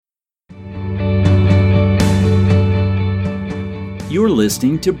You're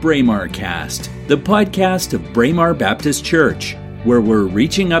listening to Braemar Cast, the podcast of Braemar Baptist Church, where we're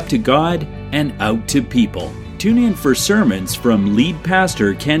reaching up to God and out to people. Tune in for sermons from lead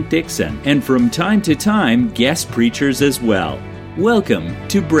pastor Kent Dixon, and from time to time, guest preachers as well. Welcome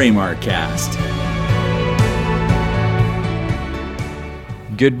to Braemar Cast.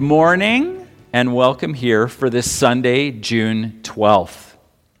 Good morning, and welcome here for this Sunday, June 12th.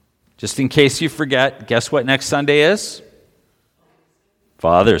 Just in case you forget, guess what next Sunday is?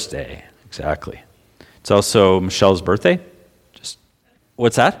 Father's Day, exactly. It's also Michelle's birthday.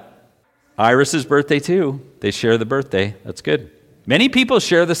 What's that? Iris's birthday too. They share the birthday. That's good. Many people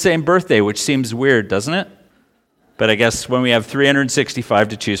share the same birthday, which seems weird, doesn't it? But I guess when we have 365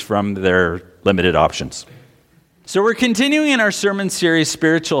 to choose from, there are limited options. So we're continuing in our sermon series,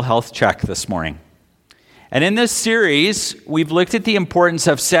 Spiritual Health Check, this morning. And in this series, we've looked at the importance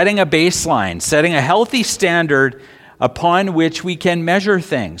of setting a baseline, setting a healthy standard upon which we can measure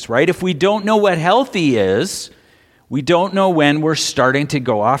things, right? If we don't know what healthy is, we don't know when we're starting to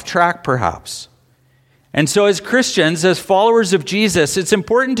go off track, perhaps. And so as Christians, as followers of Jesus, it's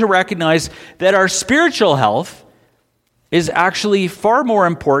important to recognize that our spiritual health is actually far more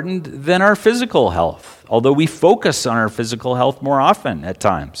important than our physical health, although we focus on our physical health more often at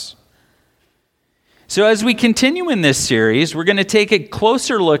times. So as we continue in this series, we're going to take a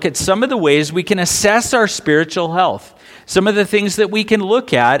closer look at some of the ways we can assess our spiritual health, some of the things that we can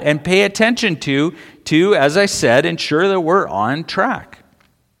look at and pay attention to, as I said, ensure that we're on track.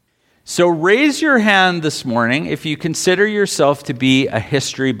 So raise your hand this morning if you consider yourself to be a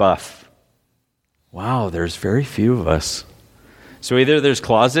history buff. Wow, there's very few of us. So either there's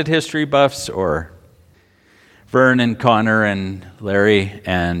closet history buffs, or Vern and Connor and Larry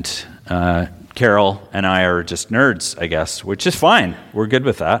and Carol and I are just nerds, I guess, which is fine. We're good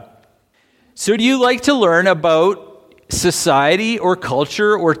with that. So do you like to learn about society or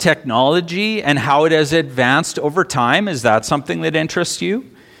culture or technology and how it has advanced over time? Is that something that interests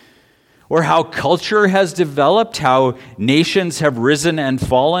you? Or how culture has developed, how nations have risen and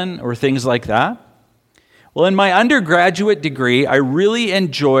fallen, or things like that? Well, in my undergraduate degree, I really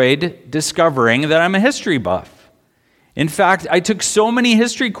enjoyed discovering that I'm a history buff. In fact, I took so many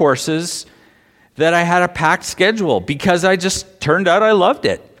history courses that I had a packed schedule because I just turned out I loved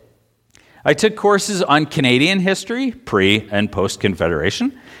it. I took courses on Canadian history, pre- and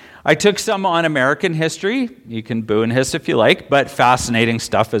post-Confederation. I took some on American history. You can boo and hiss if you like, but fascinating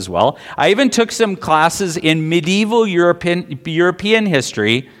stuff as well. I even took some classes in medieval European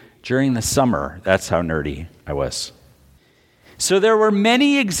history during the summer. That's how nerdy I was. So there were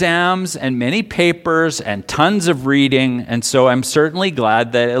many exams and many papers and tons of reading, and so I'm certainly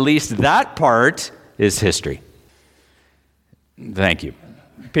glad that at least that part is history. Thank you.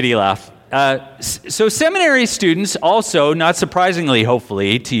 Pity laugh. So seminary students also, not surprisingly,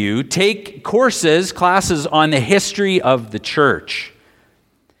 hopefully to you, take classes on the history of the church.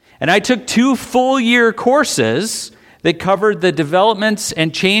 And I took 2 full-year courses that covered the developments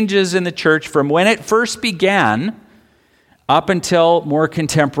and changes in the church from when it first began up until more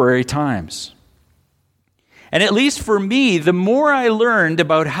contemporary times. And at least for me, the more I learned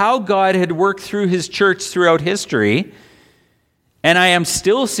about how God had worked through his church throughout history, and I am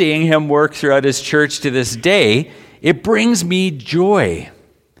still seeing him work throughout his church to this day, it brings me joy.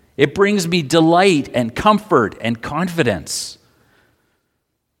 It brings me delight and comfort and confidence.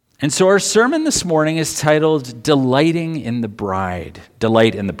 And so our sermon this morning is titled Delighting in the Bride.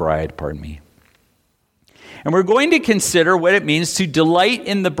 Delight in the Bride, pardon me. And we're going to consider what it means to delight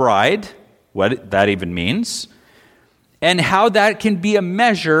in the bride, what that even means, and how that can be a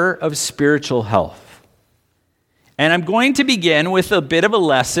measure of spiritual health. And I'm going to begin with a bit of a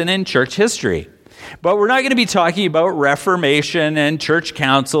lesson in church history. But we're not going to be talking about Reformation and church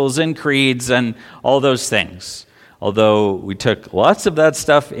councils and creeds and all those things. Although we took lots of that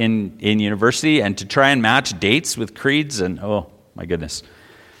stuff in university, and to try and match dates with creeds, and oh my goodness.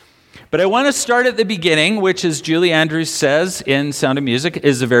 But I want to start at the beginning, which, as Julie Andrews says in Sound of Music,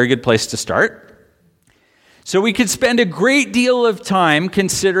 is a very good place to start. So we could spend a great deal of time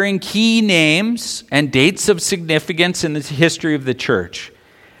considering key names and dates of significance in the history of the church.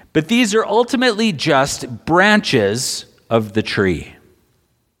 But these are ultimately just branches of the tree.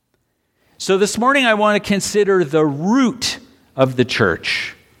 So this morning I want to consider the root of the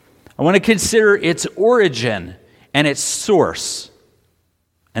church. I want to consider its origin and its source.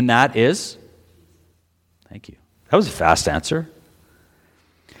 And that is? Thank you. That was a fast answer.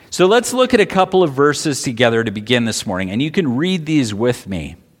 So let's look at a couple of verses together to begin this morning, and you can read these with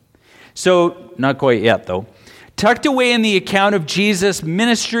me. So, not quite yet though. Tucked away in the account of Jesus'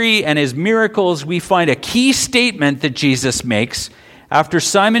 ministry and his miracles, we find a key statement that Jesus makes after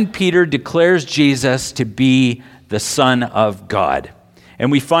Simon Peter declares Jesus to be the Son of God.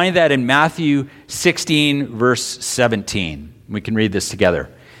 And we find that in Matthew 16, verse 17. We can read this together.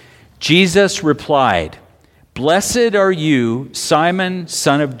 Jesus replied, "Blessed are you, Simon,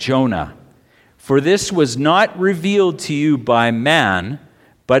 son of Jonah, for this was not revealed to you by man,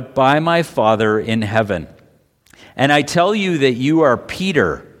 but by my Father in heaven. And I tell you that you are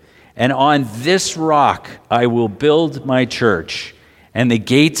Peter, and on this rock I will build my church, and the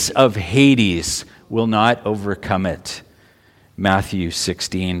gates of Hades will not overcome it." Matthew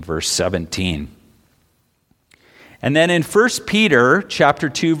 16, verse 17. And then in 1 Peter chapter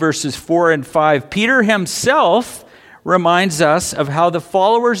 2, verses 4 and 5, Peter himself reminds us of how the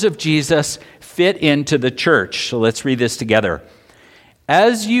followers of Jesus fit into the church. So let's read this together.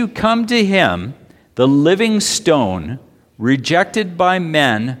 "As you come to him, the living stone, rejected by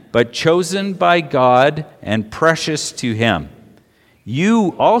men, but chosen by God and precious to him,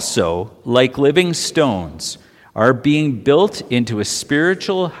 you also, like living stones, are being built into a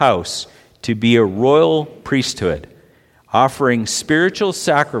spiritual house to be a royal priesthood, offering spiritual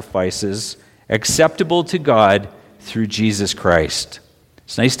sacrifices acceptable to God through Jesus Christ."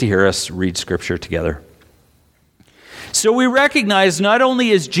 It's nice to hear us read Scripture together. So we recognize not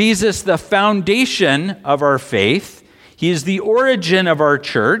only is Jesus the foundation of our faith, he is the origin of our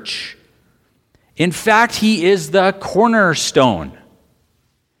church. In fact, he is the cornerstone.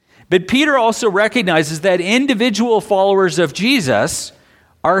 But Peter also recognizes that individual followers of Jesus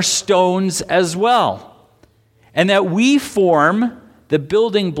are stones as well, and that we form the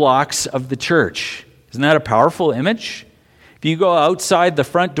building blocks of the church. Isn't that a powerful image? If you go outside the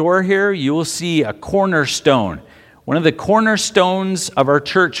front door here, you will see a cornerstone, one of the cornerstones of our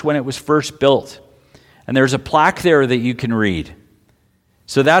church when it was first built. And there's a plaque there that you can read.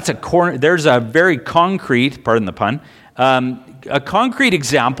 So that's there's a very concrete, pardon the pun, a concrete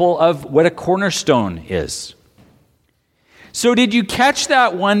example of what a cornerstone is. So did you catch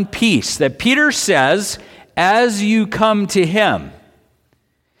that one piece that Peter says, "as you come to him"?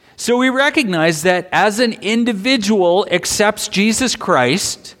 So we recognize that as an individual accepts Jesus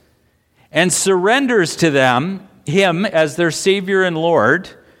Christ and surrenders to him as their Savior and Lord,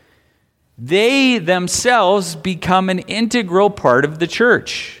 they themselves become an integral part of the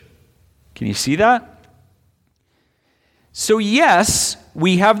church. Can you see that? So yes,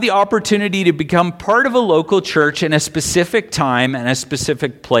 we have the opportunity to become part of a local church in a specific time and a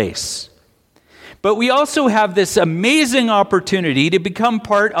specific place. But we also have this amazing opportunity to become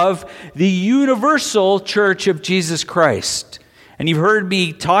part of the universal church of Jesus Christ. And you've heard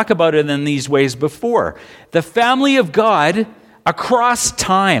me talk about it in these ways before. The family of God across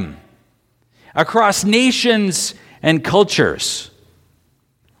time, across nations and cultures,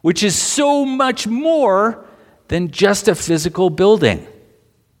 which is so much more than just a physical building.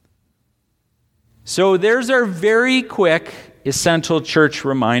 So there's our very quick, essential church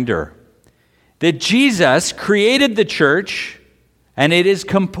reminder that Jesus created the church, and it is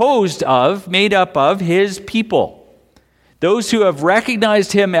made up of his people, those who have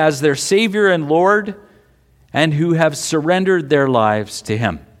recognized him as their Savior and Lord, and who have surrendered their lives to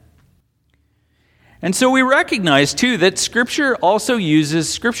him. And so we recognize, too, that Scripture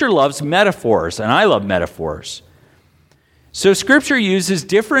loves metaphors, and I love metaphors. So Scripture uses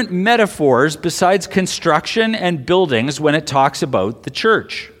different metaphors besides construction and buildings when it talks about the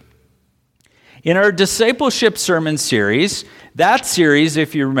church. In our discipleship sermon series, that series,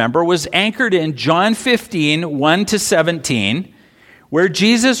 if you remember, was anchored in John 15, 1-17, where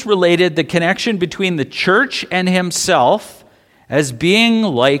Jesus related the connection between the church and himself as being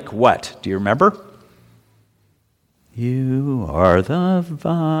like what? Do you remember? You are the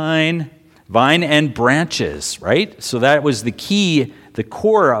vine and branches, right? So that was the key, the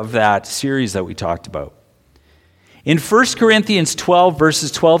core of that series that we talked about. In 1 Corinthians 12,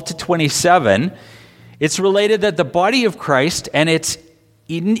 verses 12-27, it's related that the body of Christ and its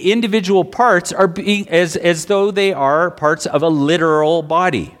individual parts are being as though they are parts of a literal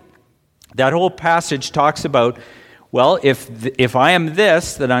body. That whole passage talks about, well, if I am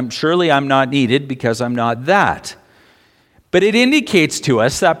this, then I'm not needed because I'm not that. But it indicates to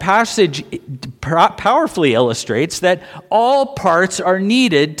us, that passage powerfully illustrates that all parts are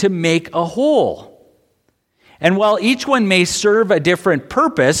needed to make a whole. And while each one may serve a different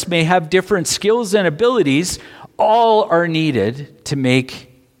purpose, may have different skills and abilities, all are needed to make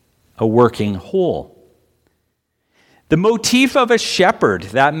a working whole. The motif of a shepherd,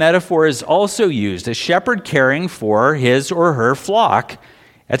 that metaphor is also used, a shepherd caring for his or her flock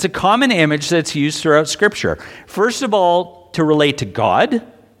It's a common image that's used throughout Scripture. First of all, to relate to God,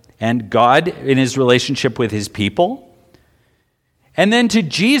 and God in his relationship with his people. And then to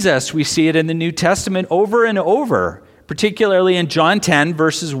Jesus, we see it in the New Testament over and over, particularly in John 10,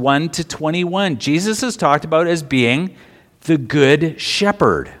 verses 1 to 21. Jesus is talked about as being the good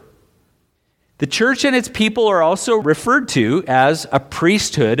shepherd. The church and its people are also referred to as a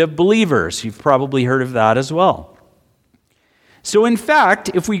priesthood of believers. You've probably heard of that as well. So in fact,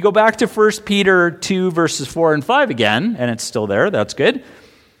 if we go back to 1 Peter 2, verses 4 and 5 again, and it's still there, that's good,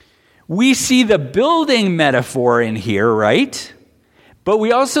 we see the building metaphor in here, right? But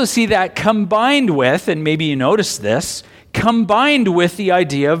we also see that combined with, and maybe you noticed this, combined with the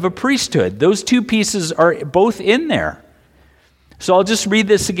idea of a priesthood. Those two pieces are both in there. So I'll just read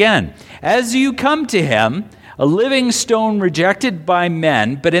this again. As you come to him, a living stone rejected by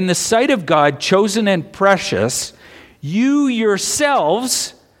men, but in the sight of God chosen and precious, you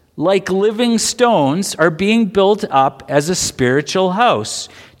yourselves, like living stones, are being built up as a spiritual house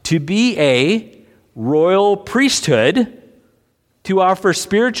to be a royal priesthood, to offer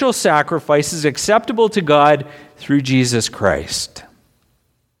spiritual sacrifices acceptable to God through Jesus Christ.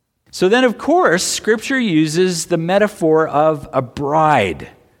 So then, of course, Scripture uses the metaphor of a bride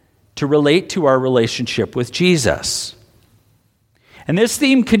to relate to our relationship with Jesus. And this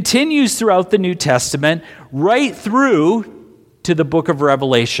theme continues throughout the New Testament, right through to the book of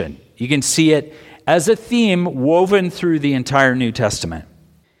Revelation. You can see it as a theme woven through the entire New Testament.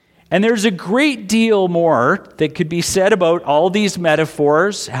 And there's a great deal more that could be said about all these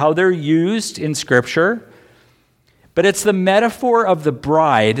metaphors, how they're used in Scripture. But it's the metaphor of the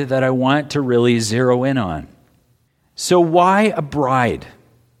bride that I want to really zero in on. So why a bride?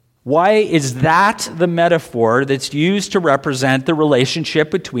 Why is that the metaphor that's used to represent the relationship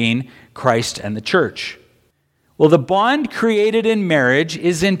between Christ and the church? Well, the bond created in marriage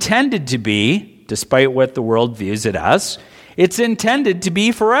is intended to be, despite what the world views it as, it's intended to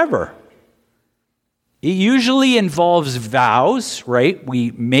be forever. It usually involves vows, right?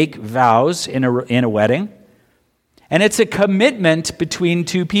 We make vows in a wedding. And it's a commitment between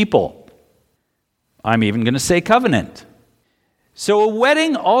two people. I'm even going to say covenant. So a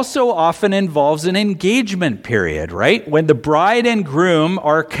wedding also often involves an engagement period, right? When the bride and groom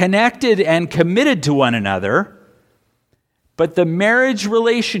are connected and committed to one another, but the marriage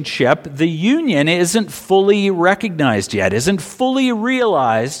relationship, the union, isn't fully recognized yet, isn't fully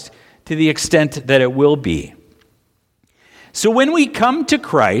realized to the extent that it will be. So when we come to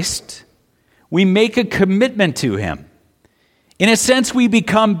Christ, we make a commitment to him. In a sense, we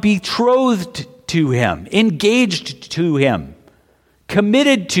become betrothed to him, engaged to him,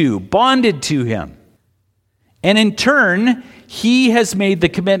 committed to, bonded to him. And in turn, he has made the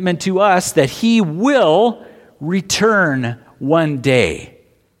commitment to us that he will return one day.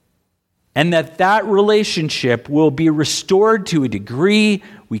 And that relationship will be restored to a degree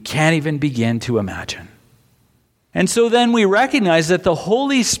we can't even begin to imagine. And so then we recognize that the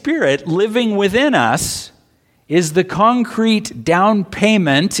Holy Spirit living within us is the concrete down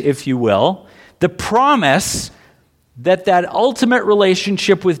payment, if you will, the promise that ultimate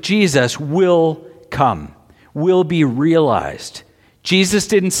relationship with Jesus will come, will be realized. Jesus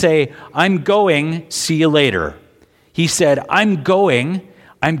didn't say, I'm going, see you later. He said, I'm going,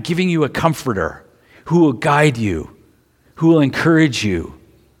 I'm giving you a comforter who will guide you, who will encourage you,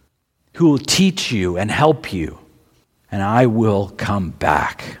 who will teach you and help you, and I will come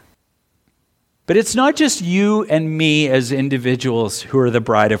back. But it's not just you and me as individuals who are the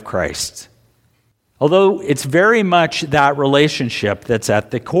bride of Christ. Although it's very much that relationship that's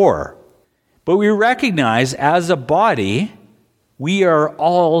at the core. But we recognize as a body, we are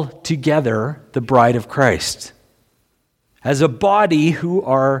all together the bride of Christ. As a body who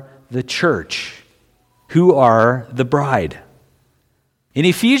are the church, who are the bride. In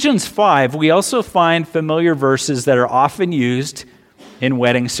Ephesians 5, we also find familiar verses that are often used in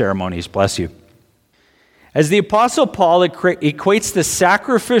wedding ceremonies. Bless you. As the Apostle Paul equates the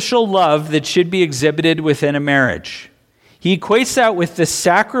sacrificial love that should be exhibited within a marriage. He equates that with the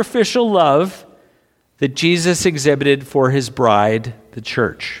sacrificial love that Jesus exhibited for his bride, the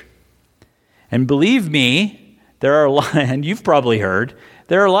church. And believe me, there are, and you've probably heard,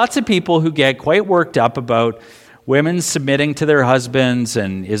 there are lots of people who get quite worked up about women submitting to their husbands,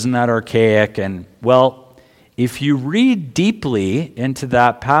 and isn't that archaic? And well, if you read deeply into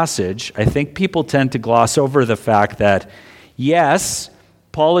that passage, I think people tend to gloss over the fact that, yes,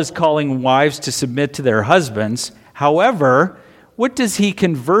 Paul is calling wives to submit to their husbands. However, what does he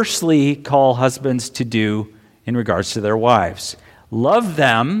conversely call husbands to do in regards to their wives? Love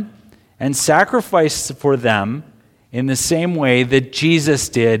them and sacrifice for them in the same way that Jesus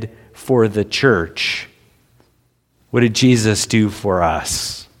did for the church. What did Jesus do for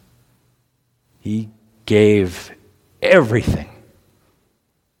us? He gave everything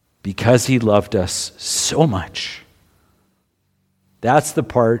because he loved us so much. That's the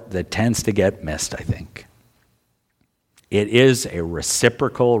part that tends to get missed, I think. It is a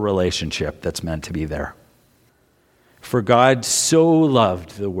reciprocal relationship that's meant to be there. For God so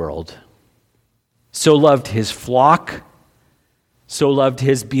loved the world, so loved his flock, so loved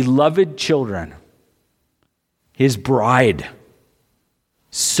his beloved children, his bride,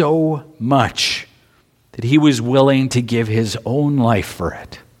 so much that he was willing to give his own life for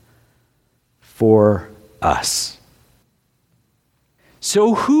it, for us.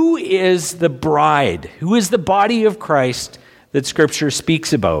 So who is the bride? Who is the body of Christ that Scripture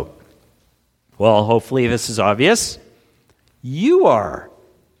speaks about? Well, hopefully this is obvious. You are.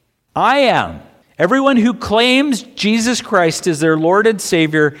 I am. Everyone who claims Jesus Christ as their Lord and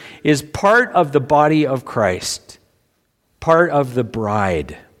Savior is part of the body of Christ, part of the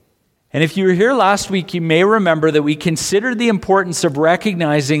bride. And if you were here last week, you may remember that we considered the importance of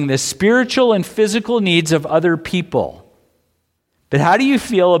recognizing the spiritual and physical needs of other people. But how do you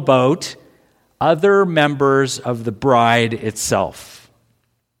feel about other members of the bride itself?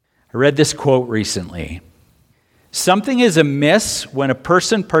 I read this quote recently. Something is amiss when a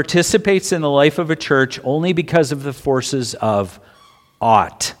person participates in the life of a church only because of the forces of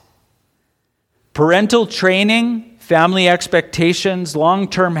ought. Parental training, family expectations,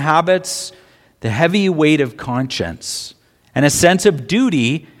 long-term habits, the heavy weight of conscience, and a sense of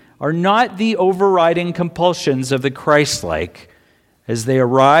duty are not the overriding compulsions of the Christ-like as they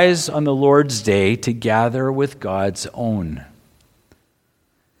arise on the Lord's day to gather with God's own.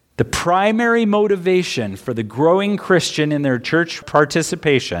 The primary motivation for the growing Christian in their church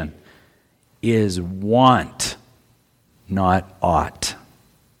participation is want, not ought.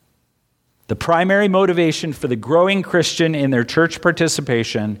 The primary motivation for the growing Christian in their church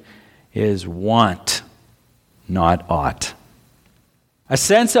participation is want, not ought. A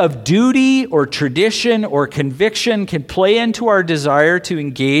sense of duty or tradition or conviction can play into our desire to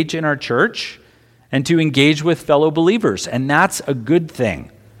engage in our church and to engage with fellow believers, and that's a good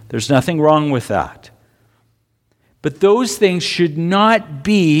thing. There's nothing wrong with that. But those things should not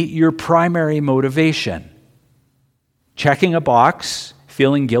be your primary motivation. Checking a box,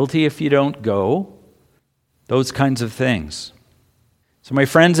 feeling guilty if you don't go, those kinds of things. So my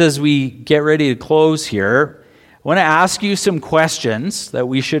friends, as we get ready to close here, I want to ask you some questions that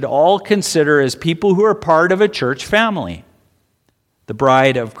we should all consider as people who are part of a church family, the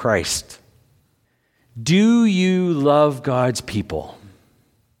bride of Christ. Do you love God's people?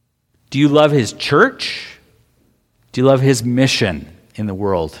 Do you love his church? Do you love his mission in the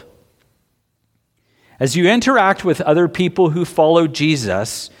world? As you interact with other people who follow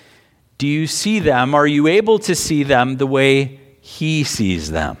Jesus, do you see them? Are you able to see them the way he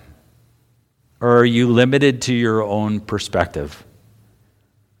sees them? Or are you limited to your own perspective?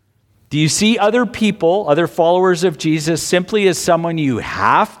 Do you see other people, other followers of Jesus, simply as someone you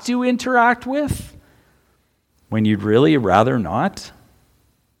have to interact with when you'd really rather not?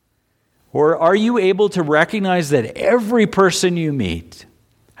 Or are you able to recognize that every person you meet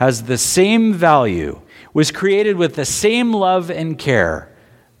has the same value, was created with the same love and care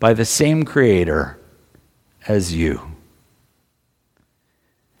by the same Creator as you?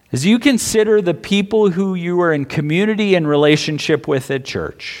 As you consider the people who you are in community and relationship with at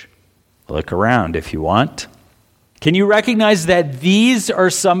church, look around if you want. Can you recognize that these are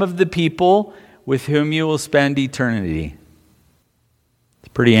some of the people with whom you will spend eternity? It's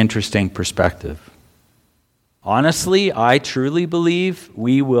a pretty interesting perspective. Honestly, I truly believe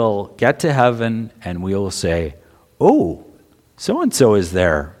we will get to heaven and we will say, oh, so-and-so is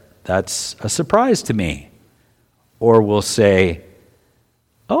there. That's a surprise to me. Or we'll say,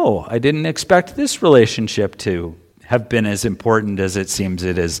 oh, I didn't expect this relationship to have been as important as it seems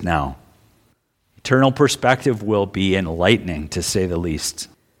it is now. Eternal perspective will be enlightening, to say the least.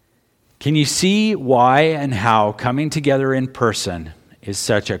 Can you see why and how coming together in person is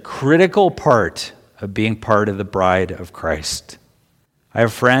such a critical part of being part of the bride of Christ? I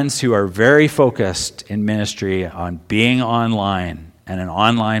have friends who are very focused in ministry on being online and an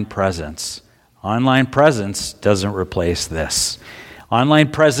online presence. Online presence doesn't replace this.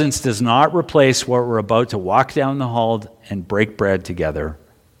 Online presence does not replace what we're about to walk down the hall and break bread together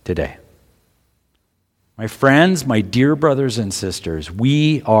today. My friends, my dear brothers and sisters,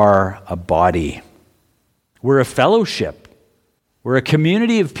 we are a body. We're a fellowship. We're a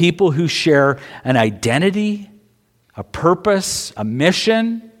community of people who share an identity, a purpose, a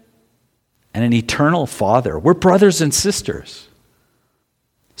mission, and an eternal Father. We're brothers and sisters.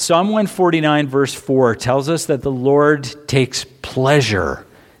 Psalm 149 verse 4 tells us that the Lord takes pleasure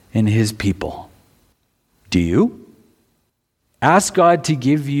in his people. Do you? Ask God to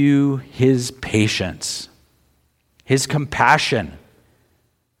give you his patience, his compassion,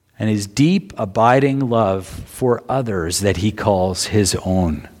 and his deep, abiding love for others that he calls his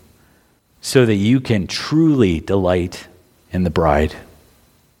own, so that you can truly delight in the bride.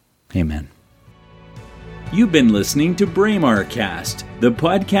 Amen. You've been listening to Braemar Cast, the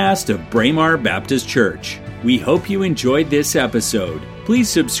podcast of Braemar Baptist Church. We hope you enjoyed this episode. Please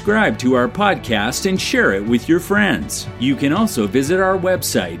subscribe to our podcast and share it with your friends. You can also visit our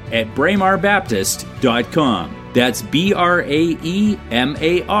website at braemarbaptist.com. That's BRAEMAR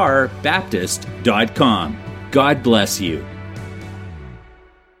Baptist.com. God bless you.